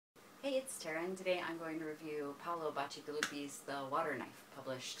Hey, it's Tara, and today I'm going to review Paolo Bacigalupi's The Water Knife,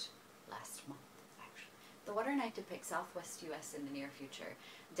 published last month, actually. The Water Knife depicts southwest U.S. in the near future.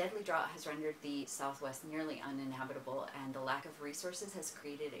 Deadly drought has rendered the southwest nearly uninhabitable, and the lack of resources has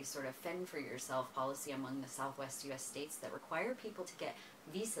created a sort of fend-for-yourself policy among the southwest U.S. states that require people to get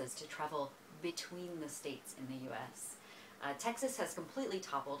visas to travel between the states in the U.S. Texas has completely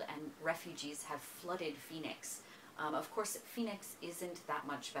toppled, and refugees have flooded Phoenix. Of course, Phoenix isn't that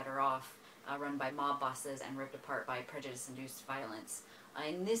much better off, run by mob bosses and ripped apart by prejudice-induced violence.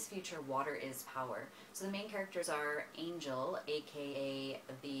 In this future, water is power. So the main characters are Angel, aka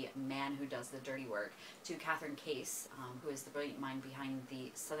the man who does the dirty work, to Catherine Case, who is the brilliant mind behind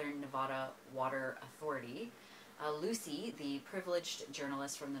the Southern Nevada Water Authority, Lucy, the privileged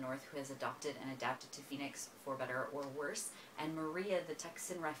journalist from the north who has adopted and adapted to Phoenix for better or worse, and Maria, the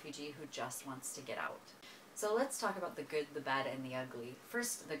Texan refugee who just wants to get out. So let's talk about the good, the bad, and the ugly.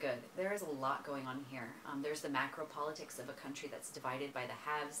 First, the good. There is a lot going on here. There's the macro politics of a country that's divided by the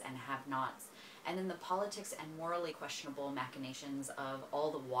haves and have-nots, and then the politics and morally questionable machinations of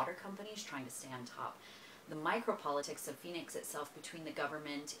all the water companies trying to stay on top. The micro politics of Phoenix itself between the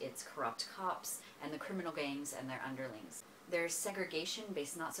government, its corrupt cops, and the criminal gangs and their underlings. There's segregation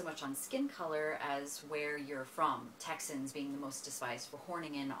based not so much on skin color as where you're from, Texans being the most despised for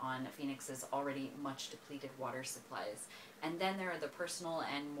horning in on Phoenix's already much depleted water supplies. And then there are the personal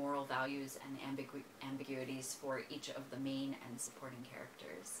and moral values and ambiguities for each of the main and supporting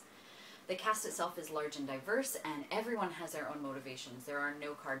characters. The cast itself is large and diverse, and everyone has their own motivations. There are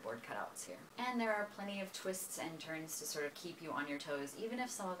no cardboard cutouts here. And there are plenty of twists and turns to sort of keep you on your toes, even if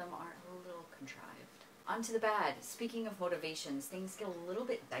some of them are a little contrived. On to the bad. Speaking of motivations, things get a little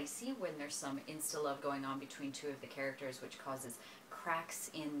bit dicey when there's some insta-love going on between two of the characters, which causes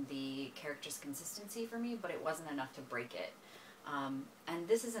cracks in the character's consistency for me, but it wasn't enough to break it. And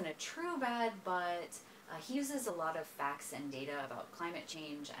this isn't a true bad, but he uses a lot of facts and data about climate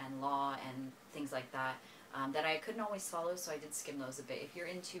change and law and things like that that I couldn't always follow, so I did skim those a bit. If you're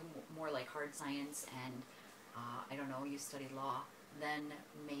into more like hard science and, I don't know, you study law, then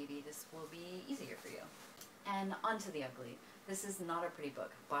maybe this will be easier for you. And on to the ugly. This is not a pretty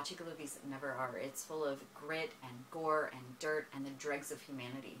book. Bacigalupi's never are. It's full of grit and gore and dirt and the dregs of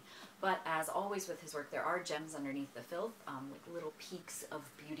humanity. But as always with his work, there are gems underneath the filth, like little peaks of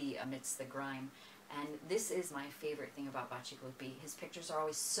beauty amidst the grime. And this is my favorite thing about Bacigalupi. His pictures are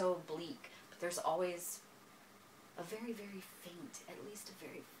always so bleak, but there's always a very, very faint, at least a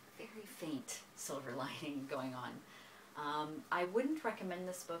very, very faint silver lining going on. I wouldn't recommend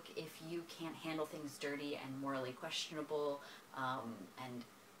this book if you can't handle things dirty and morally questionable and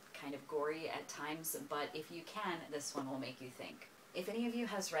kind of gory at times, but if you can, this one will make you think. If any of you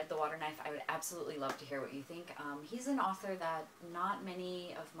has read The Water Knife, I would absolutely love to hear what you think. He's an author that not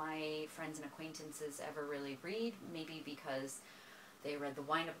many of my friends and acquaintances ever really read, maybe because they read The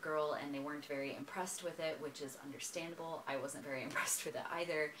Windup Girl and they weren't very impressed with it, which is understandable. I wasn't very impressed with it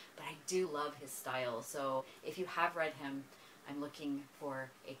either, but I do love his style. So if you have read him, I'm looking for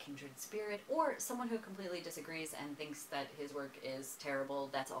a kindred spirit, or someone who completely disagrees and thinks that his work is terrible.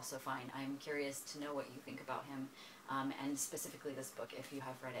 That's also fine. I'm curious to know what you think about him, and specifically this book if you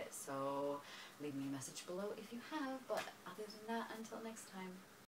have read it. So leave me a message below if you have, but other than that, until next time.